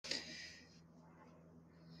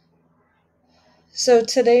So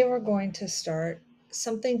today we're going to start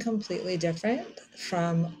something completely different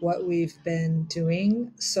from what we've been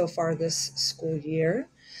doing so far this school year.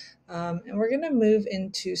 And we're going to move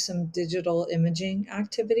into some digital imaging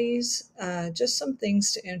activities, just some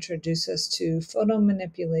things to introduce us to photo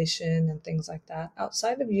manipulation and things like that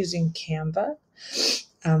outside of using Canva.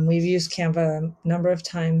 We've used Canva a number of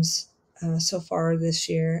times so far this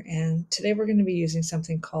year, and today we're going to be using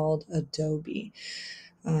something called Adobe.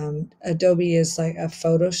 Adobe is like a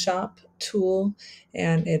Photoshop tool,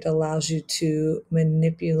 and it allows you to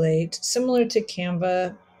manipulate similar to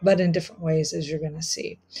Canva, but in different ways, as you're going to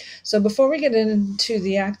see. So before we get into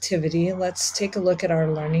the activity, let's take a look at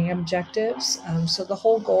our learning objectives. So the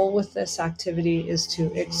whole goal with this activity is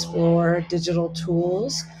to explore digital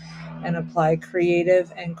tools and apply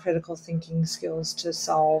creative and critical thinking skills to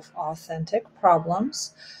solve authentic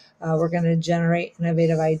problems. We're going to generate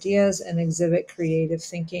innovative ideas and exhibit creative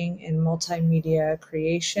thinking in multimedia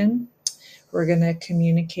creation. We're going to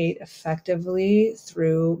communicate effectively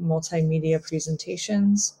through multimedia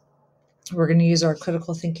presentations. We're going to use our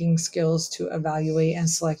critical thinking skills to evaluate and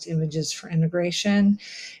select images for integration.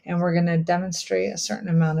 And we're going to demonstrate a certain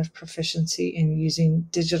amount of proficiency in using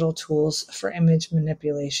digital tools for image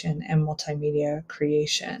manipulation and multimedia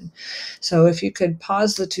creation. So if you could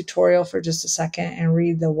pause the tutorial for just a second and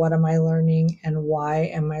read the "What am I learning" and "Why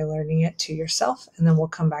am I learning it" to yourself, and then we'll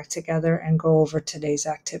come back together and go over today's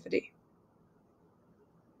activity.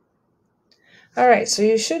 All right, so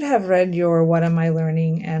you should have read your "What am I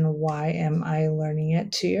learning" and "Why am I learning it"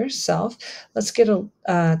 to yourself. Let's take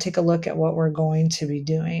a look at what we're going to be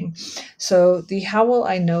doing. So the "How will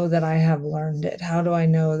I know that I have learned it?" How do I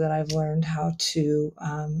know that I've learned how to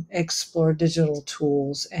explore digital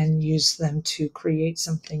tools and use them to create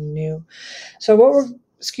something new? So what we're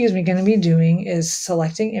going to be doing is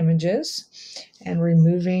selecting images and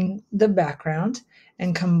removing the background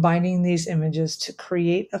and combining these images to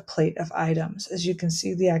create a plate of items. As you can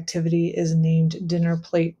see, the activity is named Dinner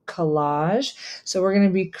Plate Collage. So we're going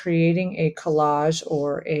to be creating a collage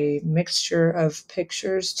or a mixture of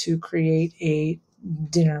pictures to create a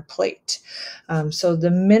dinner plate. So the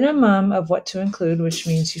minimum of what to include, which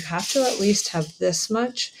means you have to at least have this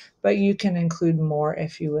much, but you can include more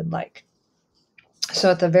if you would like. So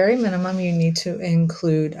at the very minimum, you need to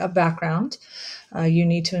include a background. You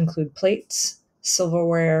need to include plates,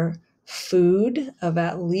 silverware, food of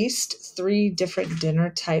at least 3 different dinner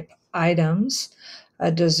type items,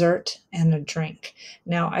 a dessert, and a drink.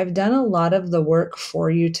 Now, I've done a lot of the work for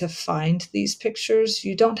you to find these pictures.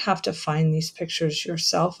 You don't have to find these pictures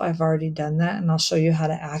yourself. I've already done that, and I'll show you how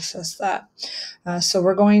to access that. So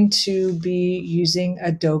we're going to be using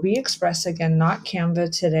Adobe Express. Again, not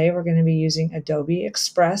Canva today. We're going to be using Adobe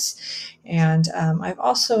Express. And I've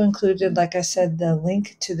also included, like I said, the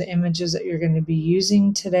link to the images that you're going to be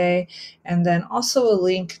using today, and then also a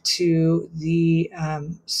link to the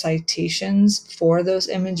citations for those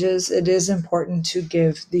images. It is important to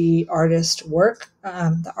give the artist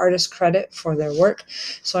the artist credit for their work.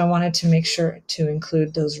 So I wanted to make sure to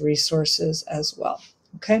include those resources as well.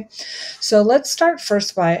 Okay, so let's start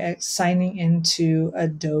first by signing into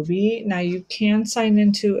Adobe. Now you can sign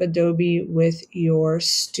into Adobe with your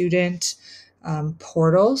student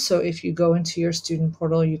portal. So if you go into your student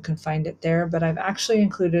portal, you can find it there, but I've actually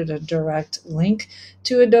included a direct link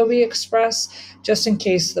to Adobe Express just in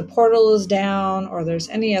case the portal is down or there's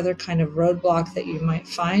any other kind of roadblock that you might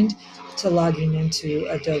find to logging into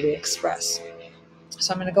Adobe Express.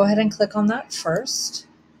 So I'm going to go ahead and click on that first.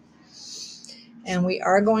 And we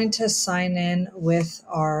are going to sign in with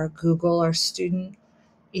our Google, our student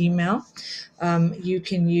email. You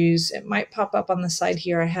can use, it might pop up on the side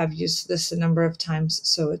here. I have used this a number of times,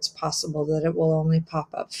 so it's possible that it will only pop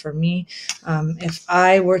up for me. If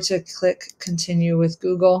I were to click continue with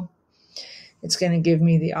Google, it's going to give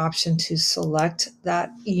me the option to select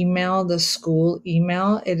that email, the school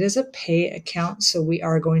email. It is a pay account, so we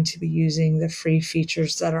are going to be using the free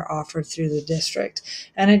features that are offered through the district.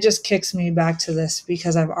 And it just kicks me back to this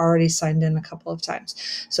because I've already signed in a couple of times.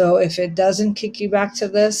 So if it doesn't kick you back to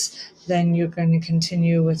this, then you're going to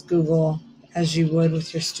continue with Google as you would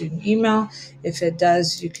with your student email. If it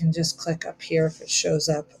does, you can just click up here if it shows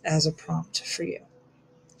up as a prompt for you.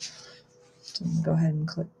 So I'm going to go ahead and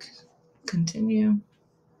click continue.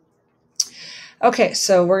 Okay,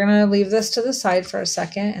 so we're going to leave this to the side for a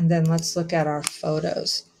second, and then let's look at our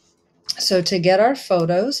photos. So to get our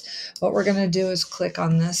photos, what we're going to do is click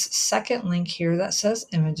on this second link here that says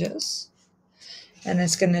images, and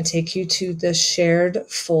it's going to take you to the shared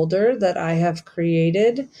folder that I have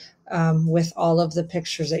created with all of the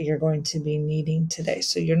pictures that you're going to be needing today.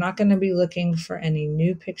 So you're not going to be looking for any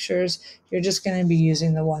new pictures. You're just going to be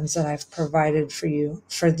using the ones that I've provided for you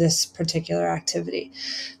for this particular activity.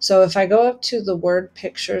 So if I go up to the word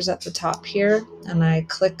pictures at the top here and I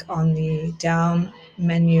click on the down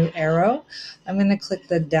menu arrow, I'm going to click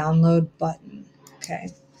the download button. Okay.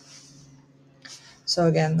 So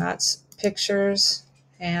again, that's pictures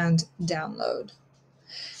and download.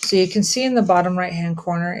 So you can see in the bottom right hand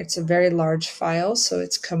corner, it's a very large file. So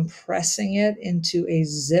it's compressing it into a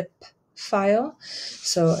zip file.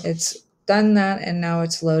 So it's done that, and now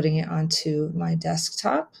it's loading it onto my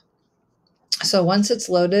desktop. So once it's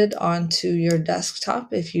loaded onto your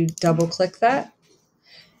desktop, if you double click that,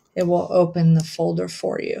 it will open the folder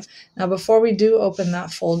for you. Now, before we do open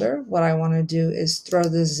that folder, what I want to do is throw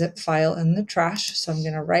the zip file in the trash. So I'm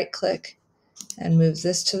going to right click and move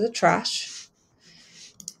this to the trash.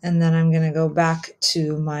 And then I'm going to go back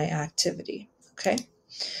to my activity. Okay.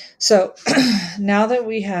 So now that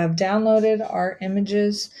we have downloaded our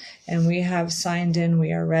images and we have signed in,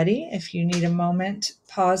 we are ready. If you need a moment,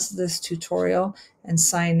 pause this tutorial and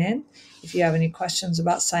sign in. If you have any questions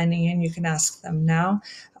about signing in, you can ask them now,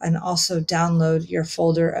 and also download your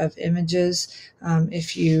folder of images.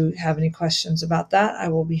 If you have any questions about that, I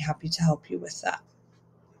will be happy to help you with that.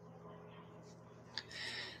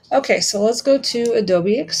 Okay, so let's go to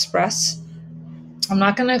Adobe Express. I'm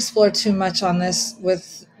not going to explore too much on this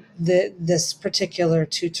with this particular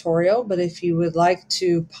tutorial, but if you would like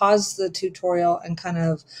to pause the tutorial and kind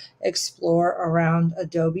of explore around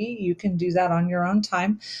Adobe, you can do that on your own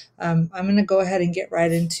time. I'm going to go ahead and get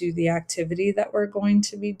right into the activity that we're going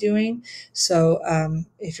to be doing. So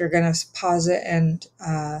if you're going to pause it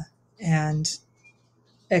and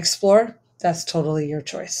explore, that's totally your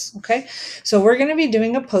choice. Okay, so we're going to be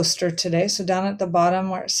doing a poster today. So down at the bottom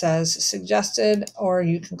where it says suggested, or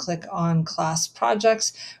you can click on class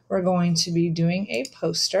projects, we're going to be doing a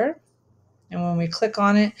poster. And when we click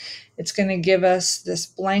on it, it's going to give us this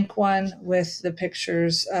blank one with the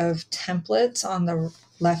pictures of templates on the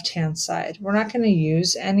left-hand side. We're not going to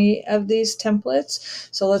use any of these templates.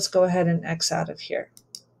 So let's go ahead and X out of here.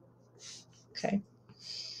 Okay.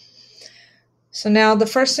 So now the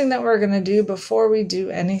first thing that we're going to do before we do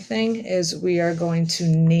anything is we are going to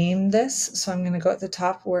name this. So I'm going to go at the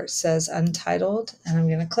top where it says untitled, and I'm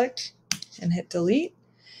going to click and hit delete.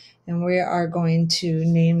 And we are going to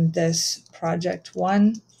name this project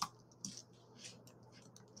 1.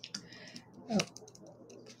 Oh,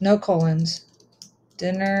 no colons.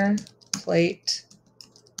 Dinner plate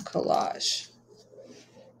collage.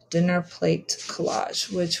 Dinner plate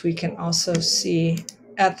collage, which we can also see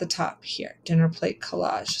at the top here, dinner plate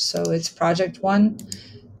collage. So it's project 1,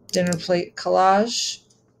 dinner plate collage.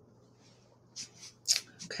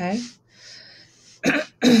 Okay.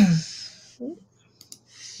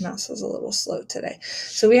 Mouse is a little slow today.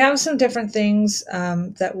 So we have some different things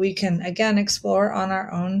that we can, again, explore on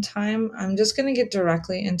our own time. I'm just going to get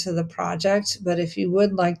directly into the project, but if you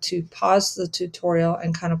would like to pause the tutorial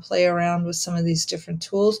and kind of play around with some of these different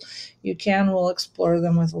tools, you can. We'll explore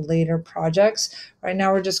them with later projects. Right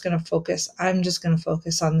now, I'm just going to focus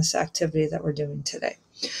on this activity that we're doing today.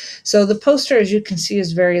 So the poster, as you can see,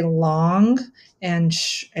 is very long and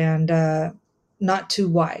not too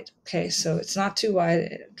wide. Okay, so it's not too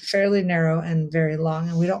wide, fairly narrow and very long,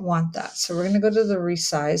 and we don't want that. So we're going to go to the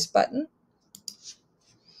resize button.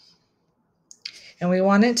 And we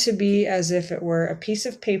want it to be as if it were a piece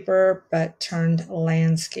of paper, but turned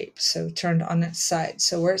landscape, so turned on its side.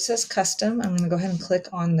 So where it says custom, I'm going to go ahead and click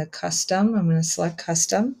on the custom. I'm going to select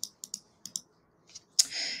custom.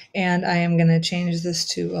 And I am going to change this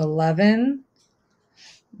to 11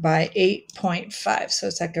 by 8.5. So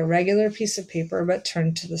it's like a regular piece of paper, but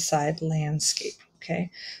turned to the side landscape. Okay,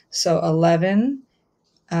 so 11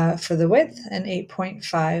 for the width and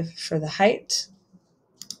 8.5 for the height.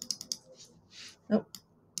 Nope.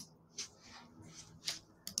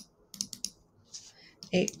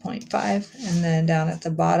 8.5, and then down at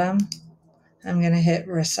the bottom, I'm going to hit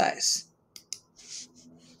resize.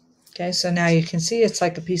 Okay, so now you can see it's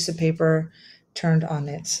like a piece of paper turned on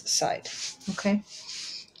its side. Okay,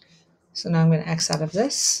 so now I'm going to X out of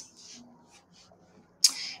this.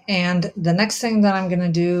 And the next thing that I'm going to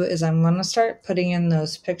do is I'm going to start putting in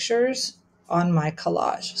those pictures on my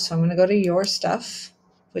collage. So I'm going to go to your stuff,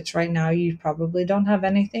 which right now you probably don't have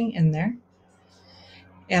anything in there.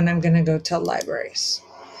 And I'm going to go to libraries.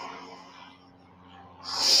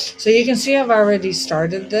 So you can see I've already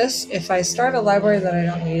started this. If I start a library that I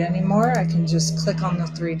don't need anymore, I can just click on the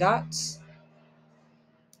 3 dots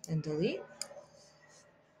and delete.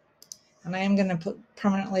 And I am going to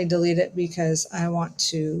permanently delete it because I want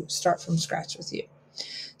to start from scratch with you.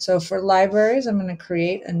 So for libraries, I'm going to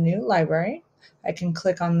create a new library. I can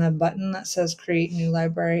click on the button that says create new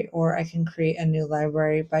library, or I can create a new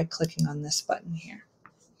library by clicking on this button here.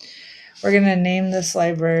 We're going to name this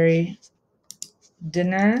library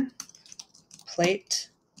Dinner Plate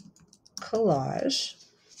Collage.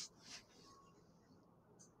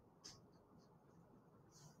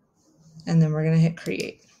 And then we're going to hit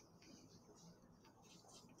create.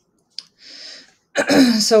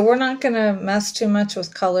 So we're not going to mess too much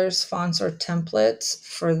with colors, fonts, or templates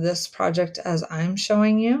for this project as I'm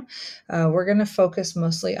showing you. We're going to focus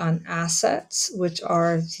mostly on assets, which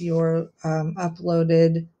are your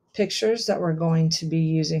uploaded pictures that we're going to be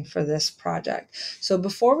using for this project. So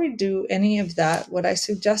before we do any of that, what I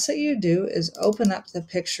suggest that you do is open up the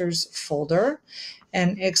pictures folder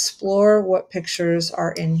and explore what pictures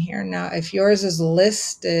are in here. Now, if yours is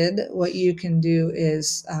listed, what you can do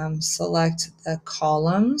is select the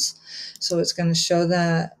columns. So it's going to show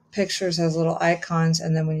the pictures as little icons,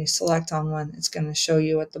 and then when you select on one, it's going to show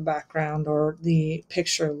you what the background or the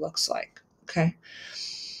picture looks like. Okay.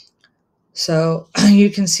 So you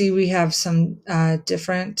can see we have some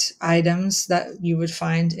different items that you would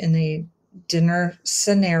find in a dinner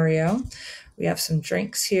scenario. We have some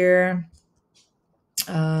drinks here.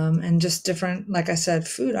 And just different, like I said,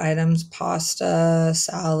 food items, pasta,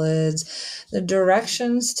 salads. The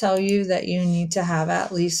directions tell you that you need to have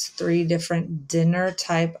at least 3 different dinner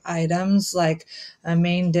type items, like a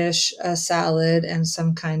main dish, a salad, and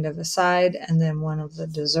some kind of a side, and then one of the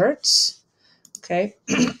desserts. Okay,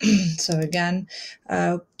 so again,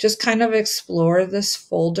 just kind of explore this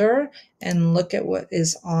folder and look at what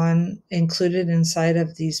is included inside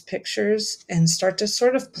of these pictures and start to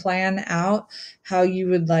sort of plan out how you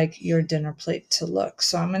would like your dinner plate to look.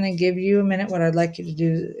 So I'm going to give you a minute. What I'd like you to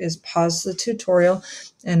do is pause the tutorial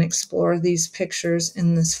and explore these pictures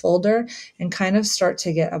in this folder and kind of start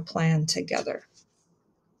to get a plan together.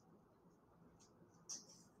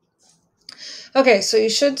 Okay, so you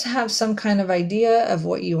should have some kind of idea of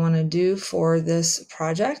what you want to do for this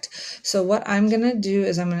project. So what I'm going to do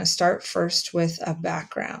is I'm going to start first with a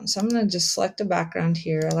background. So I'm going to just select a background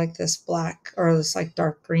here. I like this black or this like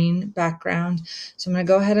dark green background. So I'm going to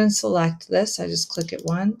go ahead and select this. I just click it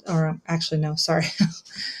or actually no, sorry.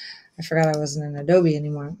 I forgot I wasn't in Adobe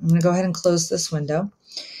anymore. I'm going to go ahead and close this window.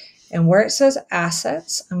 And where it says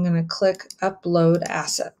assets, I'm going to click upload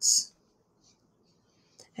assets.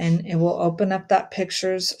 And it will open up that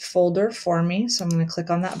pictures folder for me. So I'm going to click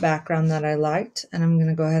on that background that I liked, and I'm going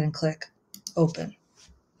to go ahead and click open.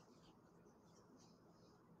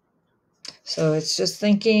 So it's just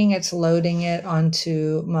thinking, it's loading it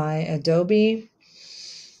onto my Adobe.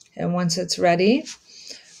 And once it's ready,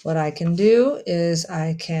 what I can do is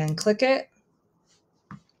I can click it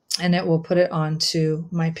and it will put it onto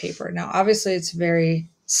my paper. Now, obviously it's very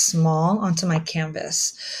small onto my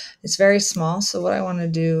canvas. It's very small. So what I want to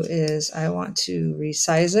do is I want to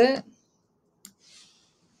resize it.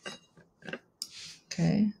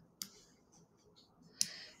 Okay.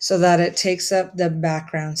 So that it takes up the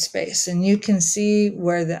background space. And you can see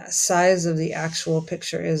where the size of the actual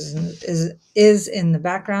picture is in the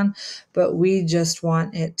background, but we just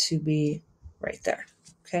want it to be right there.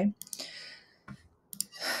 Okay.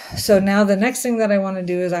 So now the next thing that I want to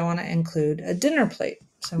do is I want to include a dinner plate.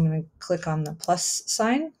 So I'm going to click on the plus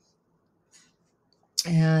sign.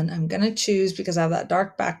 And I'm going to choose, because I have that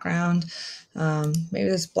dark background, maybe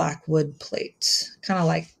this black wood plate. Kind of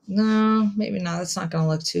like, no, maybe not. That's not going to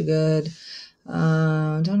look too good.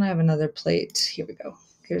 Don't I have another plate? Here we go.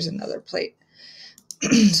 Here's another plate.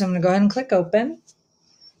 So I'm going to go ahead and click open.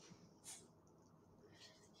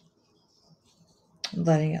 I'm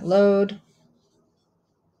letting it load.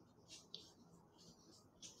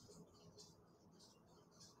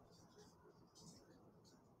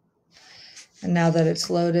 And now that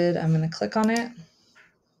it's loaded, I'm going to click on it.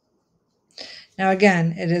 Now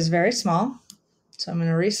again, it is very small. So I'm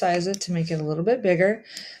going to resize it to make it a little bit bigger,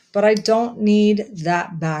 but I don't need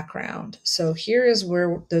that background. So here is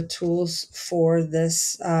where the tools for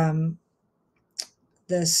this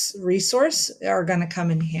this resource are going to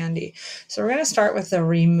come in handy. So we're going to start with the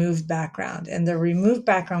remove background, and the remove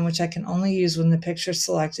background, which I can only use when the picture is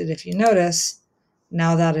selected. If you notice,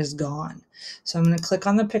 now that is gone. So I'm going to click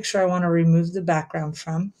on the picture I want to remove the background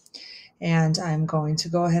from, and I'm going to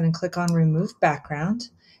go ahead and click on remove background.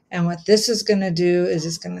 And what this is going to do is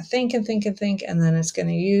it's going to think and think and think, and then it's going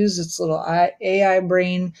to use its little AI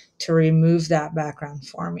brain to remove that background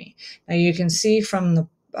for me. Now you can see from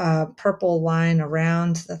purple line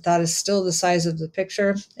around, that is still the size of the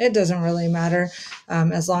picture. It doesn't really matter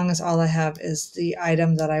as long as all I have is the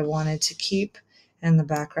item that I wanted to keep and the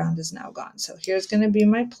background is now gone. So here's going to be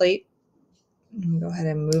my plate. Go ahead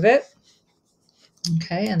and move it.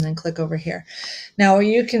 Okay, and then click over here. Now what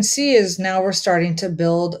you can see is now we're starting to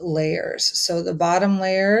build layers. So the bottom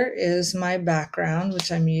layer is my background,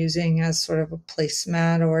 which I'm using as sort of a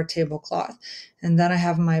placemat or a tablecloth. And then I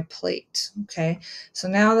have my plate. Okay, so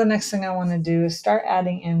now the next thing I want to do is start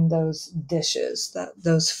adding in those dishes,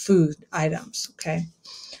 those food items. Okay,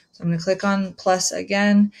 so I'm going to click on plus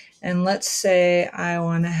again, and let's say I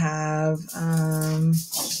want to have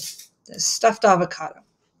this stuffed avocado.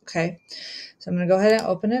 Okay, so I'm going to go ahead and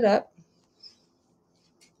open it up.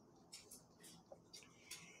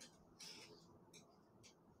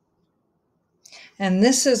 And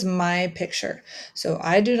this is my picture. So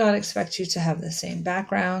I do not expect you to have the same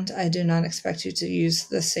background. I do not expect you to use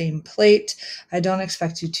the same plate. I don't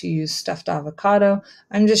expect you to use stuffed avocado.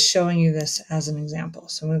 I'm just showing you this as an example.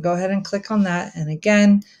 So I'm going to go ahead and click on that. And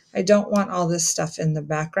again, I don't want all this stuff in the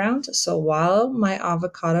background. So while my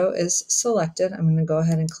avocado is selected, I'm going to go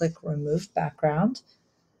ahead and click Remove Background.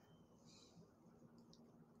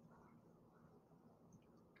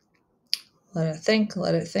 Let it think,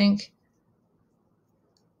 let it think.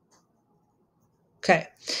 Okay,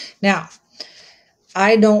 now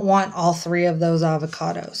I don't want all three of those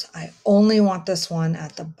avocados. I only want this one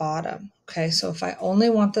at the bottom. Okay, so if I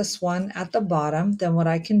only want this one at the bottom, then what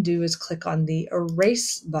I can do is click on the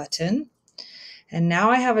erase button. And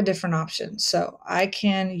now I have a different option. So I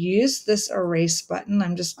can use this erase button.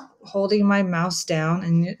 I'm just holding my mouse down.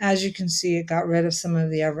 And as you can see, it got rid of some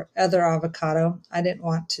of the other avocado. I didn't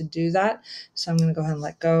want to do that. So I'm going to go ahead and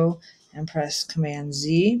let go and press Command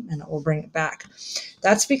Z, and it will bring it back.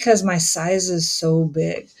 That's because my size is so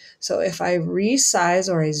big. So if I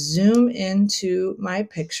resize or I zoom into my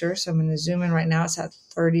picture, so I'm going to zoom in right now, it's at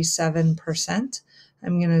 37%.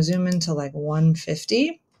 I'm going to zoom into like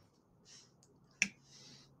 150.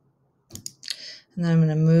 And then I'm going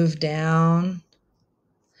to move down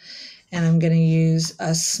and I'm going to use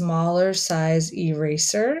a smaller size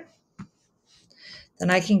eraser. Then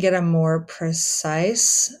I can get a more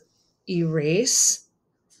precise erase.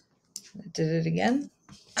 I did it again.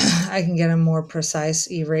 I can get a more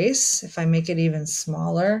precise erase if I make it even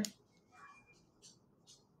smaller.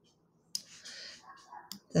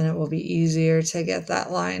 Then it will be easier to get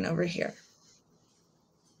that line over here.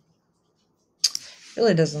 It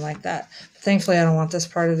really doesn't like that. But thankfully, I don't want this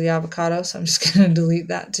part of the avocado, so I'm just going to delete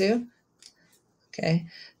that too. Okay,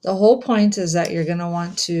 the whole point is that you're going to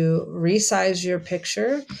want to resize your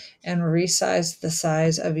picture and resize the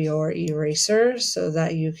size of your eraser so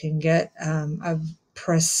that you can get a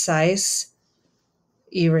precise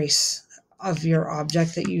erase of your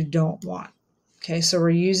object that you don't want. Okay, so we're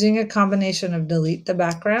using a combination of delete the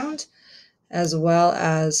background as well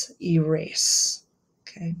as erase.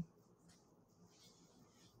 Okay.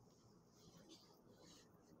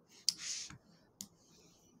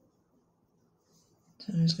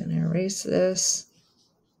 So I'm just going to erase this.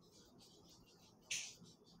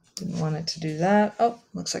 Didn't want it to do that. Oh,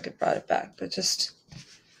 looks like it brought it back, but just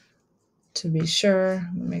to be sure,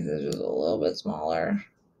 I'm going to make this just a little bit smaller.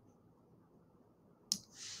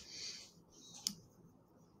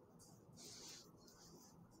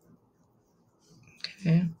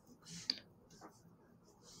 Okay.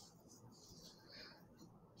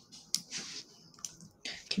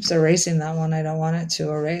 Keeps erasing that one. I don't want it to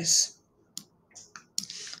erase.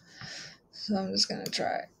 So I'm just going to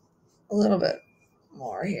try a little bit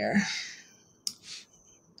more here.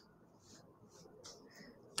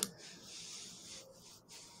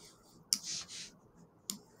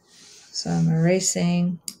 So I'm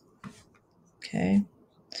erasing. Okay.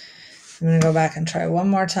 I'm going to go back and try one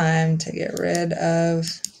more time to get rid of,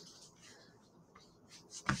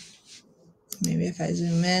 maybe if I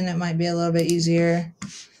zoom in, it might be a little bit easier.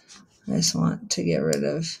 I just want to get rid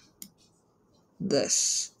of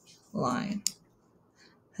this line.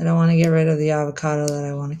 I don't want to get rid of the avocado that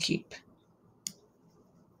I want to keep.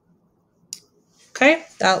 Okay,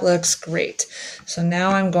 that looks great. So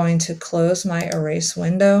now I'm going to close my erase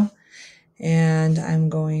window and I'm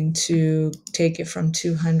going to take it from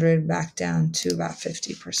 200 back down to about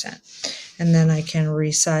 50%. And then I can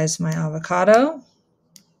resize my avocado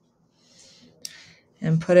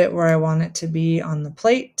and put it where I want it to be on the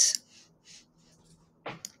plate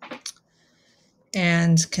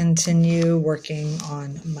and continue working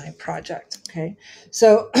on my project. Okay,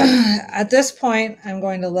 so at this point, I'm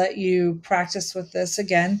going to let you practice with this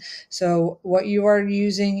again. So what you are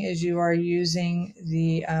using is you are using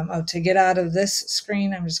the, to get out of this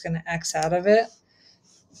screen, I'm just going to X out of it.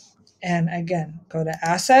 And again, go to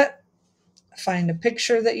Asset, find a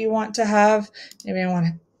picture that you want to have. Maybe I want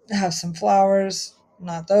to have some flowers,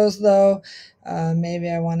 not those though. Maybe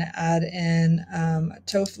I want to add in a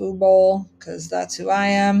tofu bowl because that's who I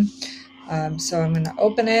am. So I'm going to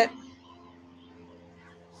open it.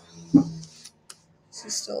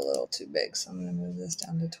 This is still a little too big, so I'm going to move this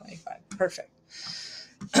down to 25. Perfect.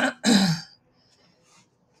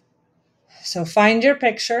 So find your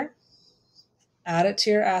picture, add it to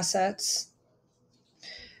your assets,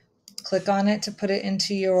 click on it to put it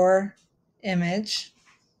into your image,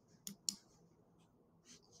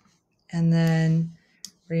 and then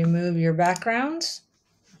remove your background.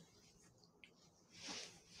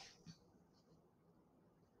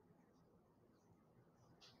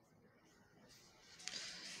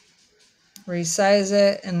 Resize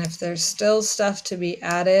it, and if there's still stuff to be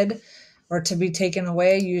added or to be taken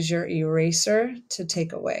away, use your eraser to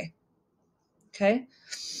take away. Okay.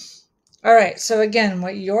 All right. So again,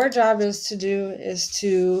 what your job is to do is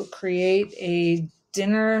to create a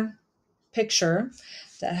dinner picture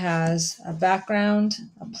that has a background,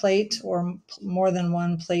 a plate, or more than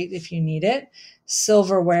one plate if you need it,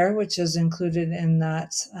 silverware, which is included in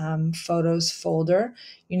that photos folder.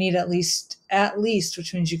 You need at least,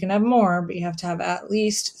 which means you can have more, but you have to have at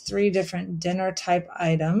least 3 different dinner type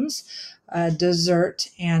items, a dessert,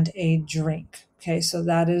 and a drink. Okay, so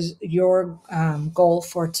that is your goal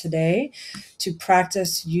for today, to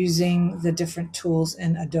practice using the different tools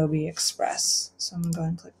in Adobe Express. So I'm going to go ahead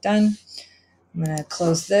and click done. I'm going to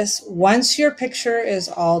close this. Once your picture is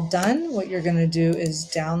all done, what you're going to do is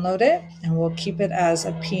download it, and we'll keep it as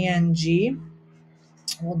a PNG.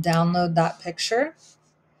 We'll download that picture.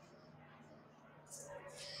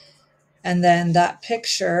 And then that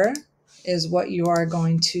picture is what you are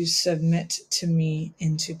going to submit to me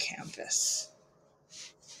into Canvas.